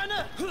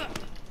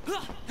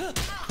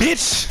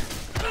 Bitch.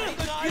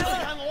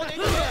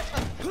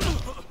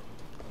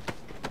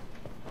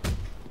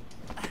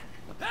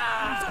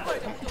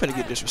 I'm finna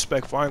get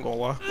disrespectful, I ain't gonna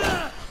lie.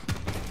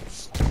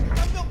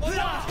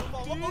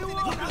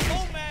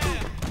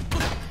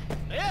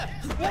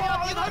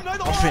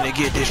 I'm finna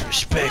get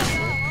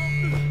disrespectful.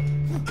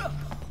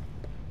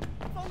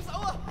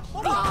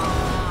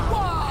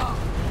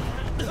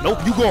 Nope,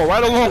 you going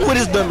right along with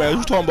his dumbass.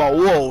 You talking about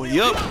whoa,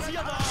 yep.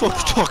 Fuck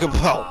you talking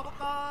about?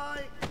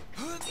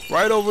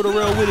 Right over the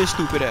rail with his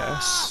stupid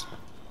ass.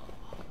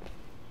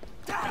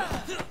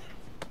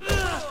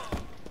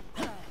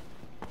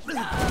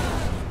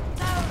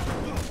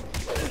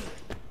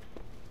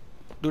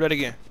 Do that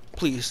again,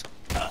 please.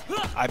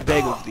 I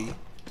beg of thee.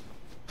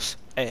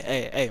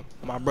 Hey,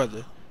 my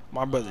brother.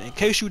 In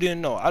case you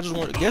didn't know, I just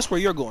want to guess where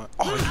you're going.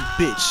 Oh,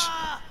 you bitch.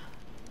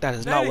 That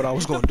is not what I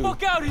was gonna do. Get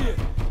the fuck out here!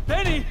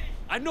 Benny!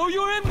 I know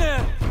you're in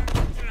there!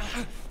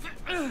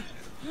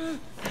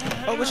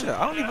 But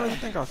yeah, I don't even really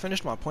think I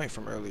finished my point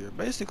from earlier.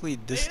 Basically,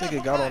 this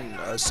nigga got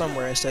on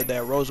somewhere and said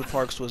that Rosa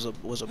Parks was a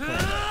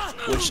plan,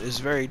 which is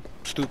very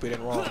stupid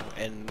and wrong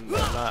and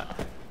not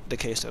the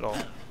case at all.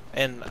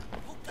 And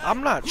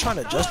I'm not trying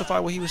to justify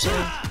what he was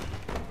saying,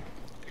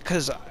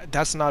 because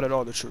that's not at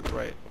all the truth,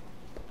 right?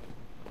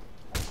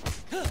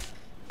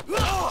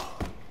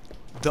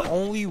 The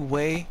only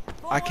way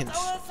I can,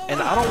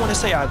 and I don't want to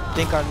say I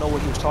think I know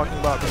what he was talking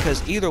about,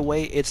 because either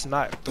way it's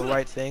not the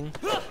right thing.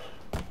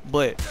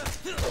 But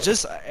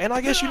just, and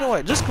I guess, you know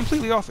what, just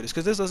completely off of this,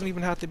 because this doesn't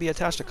even have to be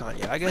attached to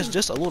Kanye. I guess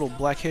just a little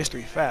Black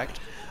History fact.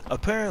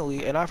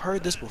 Apparently, and I've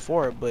heard this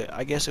before, but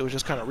I guess it was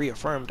just kind of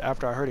reaffirmed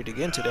after I heard it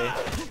again today,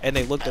 and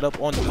they looked it up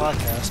on the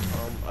podcast.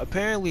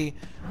 Apparently,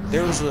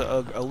 there was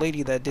a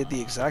lady that did the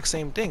exact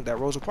same thing that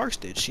Rosa Parks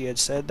did. She had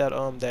said that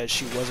that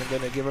she wasn't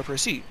gonna give up her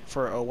seat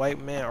for a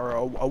white man or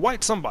a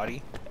white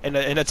somebody, in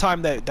a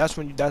time that's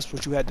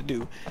what you had to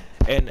do.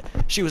 And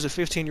she was a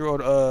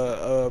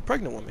 15-year-old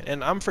pregnant woman,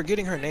 and I'm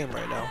forgetting her name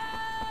right now.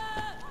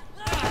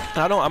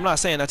 I'm not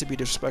saying that to be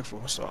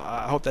disrespectful, so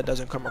I hope that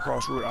doesn't come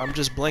across rude. I'm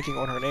just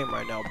blanking on her name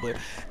right now, but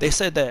they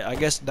said that, I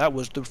guess that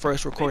was the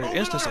first recorded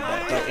instance of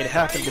that it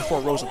happened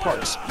before Rosa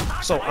Parks.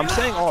 So I'm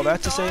saying all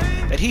that to say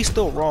that he's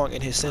still wrong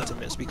in his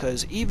sentiments,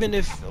 because even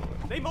if,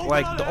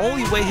 like, the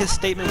only way his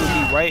statement would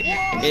be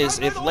right is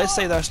if, let's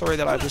say that story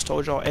that I just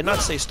told y'all, and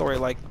not say story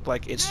like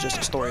it's just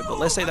a story, but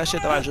let's say that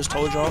shit that I just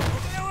told y'all,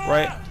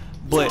 right?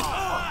 But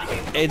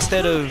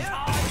instead of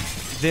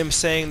them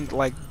saying,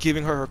 like,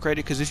 giving her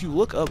credit, because if you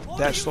look up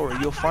that story,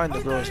 you'll find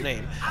the girl's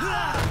name.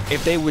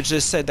 If they would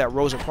just said that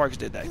Rosa Parks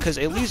did that, because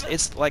at least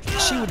it's like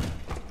she would.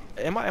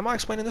 Am I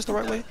explaining this the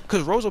right way?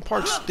 Because Rosa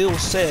Parks still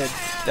said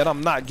that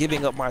I'm not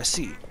giving up my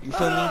seat. You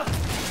feel me?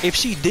 If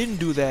she didn't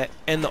do that,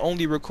 and the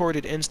only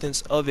recorded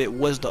instance of it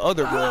was the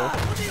other girl,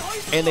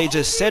 and they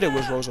just said it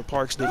was Rosa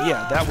Parks, then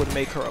yeah, that would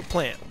make her a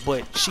plant.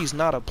 But she's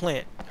not a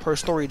plant. Her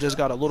story just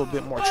got a little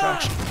bit more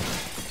traction.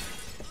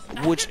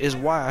 Which is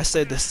why I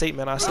said the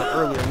statement I said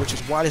earlier, which is,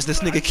 why does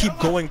this nigga keep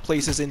going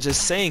places and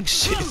just saying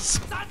shit?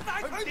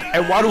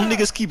 And why do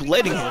niggas keep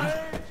letting him?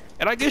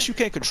 And I guess you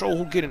can't control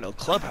who get in a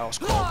clubhouse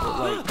call, but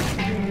like,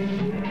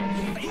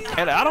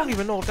 and I don't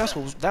even know if that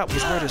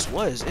was where this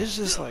was. It's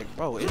just like,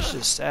 bro, it's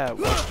just sad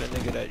watching the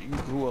nigga that you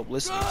grew up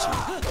listening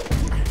to.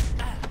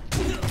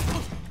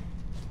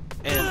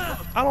 And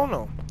I don't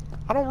know.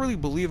 I don't really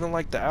believe in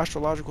like the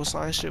astrological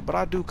sign shit, but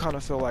I do kind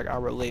of feel like I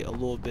relate a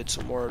little bit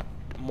to more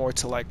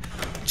to like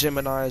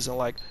Geminis and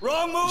like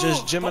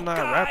just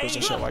Gemini rappers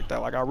and shit like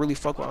that. Like, I really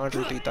fuck with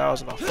Andre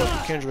 3000. I fuck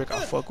with Kendrick.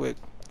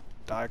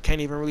 I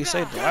can't even really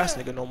say the last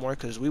nigga no more,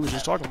 because we was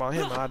just talking about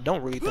him, and I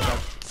don't really think I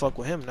fuck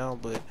with him now.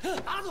 But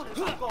I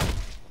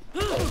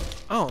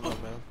don't know,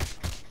 man.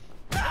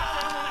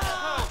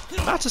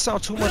 Not to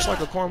sound too much like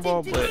a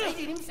cornball, but,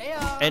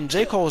 and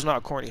J. Cole is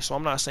not corny, so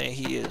I'm not saying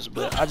he is,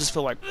 but I just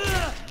feel like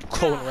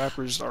quoting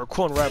rappers or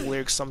quoting rap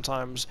lyrics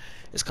sometimes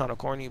is kind of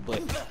corny.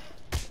 But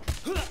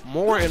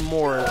more and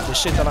more, the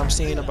shit that I'm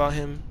seeing about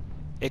him,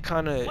 it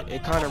kind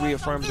of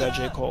reaffirms that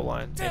J. Cole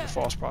line in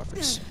False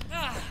Prophets.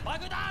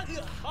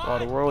 While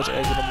the world's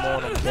egging him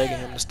on, I'm begging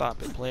him to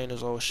stop it, playing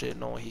his old shit,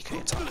 knowing he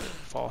can't top it.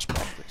 False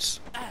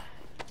Prophets.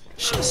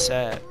 Shit's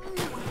sad.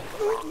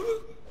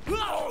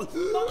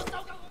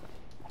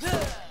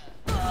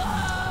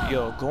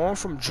 Yo, going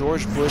from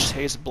George Bush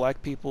hates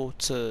black people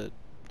to,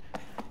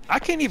 I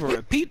can't even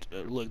repeat.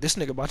 Look, this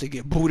nigga about to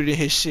get booted in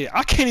his shit.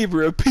 I can't even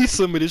repeat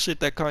some of the shit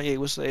that Kanye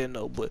was saying,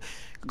 though. But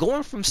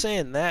going from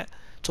saying that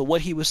to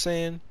what he was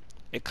saying,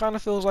 it kind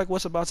of feels like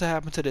what's about to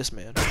happen to this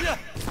man.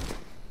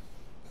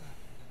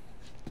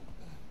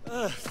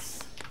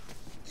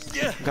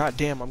 God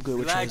damn, I'm good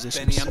with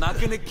transitions. Benny, I'm not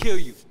gonna kill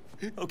you.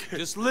 Okay.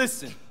 Just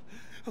listen.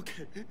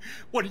 Okay.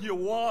 What do you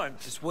want?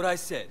 Just what I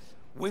said.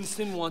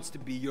 Winston wants to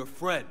be your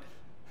friend.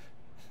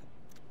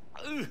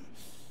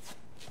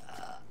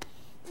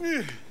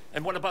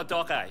 And what about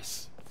Dog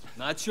Eyes?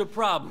 Not your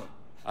problem.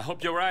 I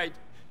hope you're right.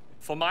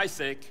 For my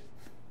sake.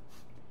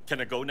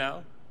 Can I go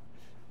now?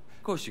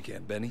 Of course you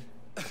can, Benny.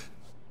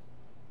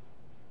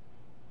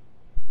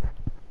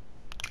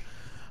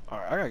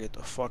 Alright, I gotta get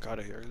the fuck out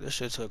of here. This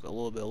shit took a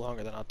little bit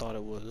longer than I thought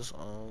it was.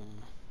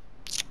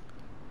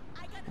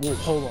 Well,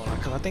 hold on,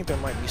 because I think there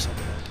might be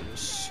something after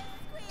this.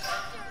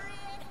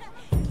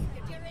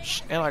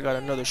 And I got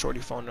another shorty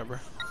phone number.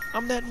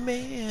 I'm that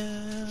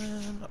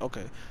man.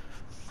 Okay.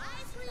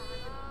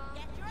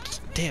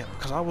 Damn,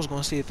 because I was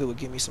gonna see if it would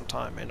give me some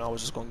time, and I was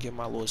just gonna give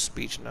my little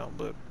speech now,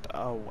 but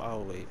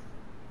I'll wait.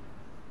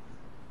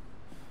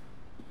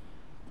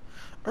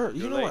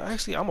 You know what?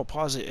 Actually, I'm gonna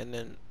pause it and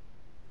then.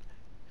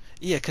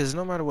 Yeah, because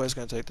no matter what, it's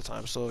going to take the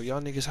time. So,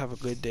 y'all niggas have a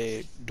good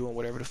day doing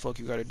whatever the fuck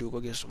you got to do. Go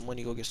get some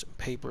money. Go get some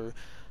paper.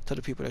 Tell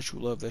the people that you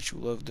love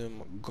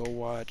them. Go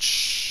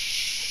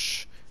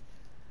watch...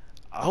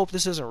 I hope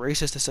this isn't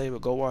racist to say, but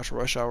go watch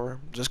Rush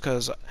Hour. Just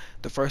because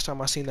the first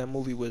time I seen that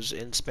movie was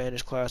in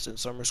Spanish class in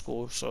summer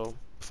school. So,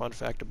 fun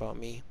fact about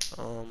me.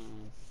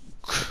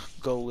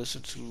 Go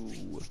listen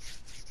to...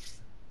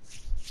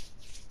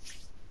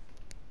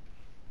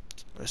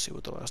 Let's see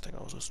what the last thing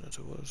I was listening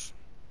to was.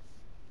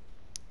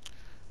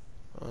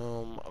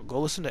 Go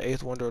listen to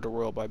Eighth Wonder of the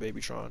World by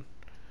Babytron.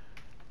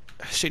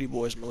 Shitty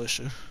Boys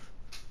Militia.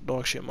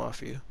 Dog Shit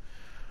Mafia.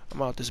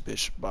 I'm out this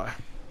bitch. Bye.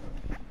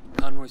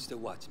 Conroy's still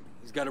watching me.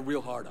 He's got a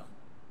real hard on.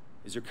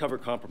 Is your cover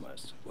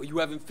compromised? Well, you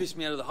haven't fished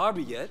me out of the harbor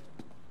yet.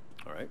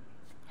 All right.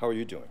 How are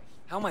you doing?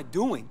 How am I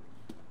doing?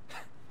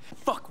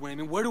 Fuck,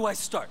 Raymond, where do I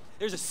start?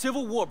 There's a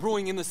civil war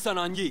brewing in the Sun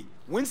on Yi.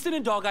 Winston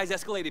and Dog Eyes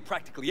escalated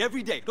practically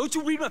every day. Don't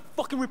you read my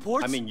fucking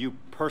reports? I mean, you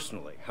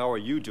personally. How are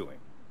you doing?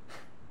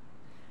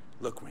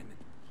 Look, Raymond,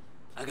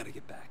 I gotta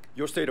get back.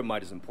 Your state of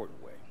mind is an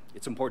important way.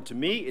 It's important to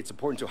me, it's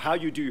important to how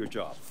you do your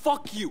job.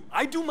 Fuck you.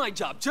 I do my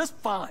job just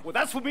fine. Well,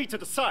 that's for me to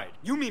decide.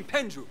 You mean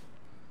Pendrew?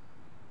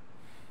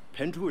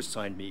 Pendrew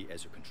assigned me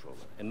as your controller.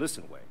 And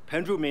listen, Wei,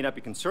 Pendrew may not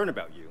be concerned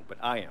about you, but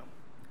I am.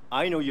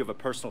 I know you have a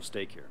personal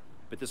stake here,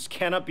 but this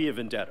cannot be a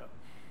vendetta.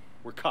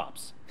 We're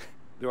cops.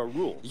 There are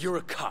rules. You're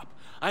a cop.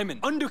 I'm an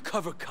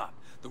undercover cop.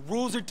 The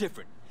rules are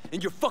different.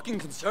 And you're fucking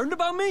concerned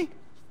about me?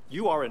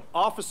 You are an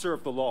officer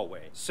of the law,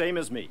 Wei, same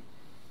as me.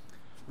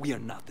 We are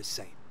not the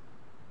same.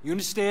 You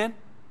understand?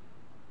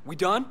 We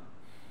done?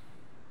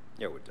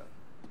 Yeah, we're done.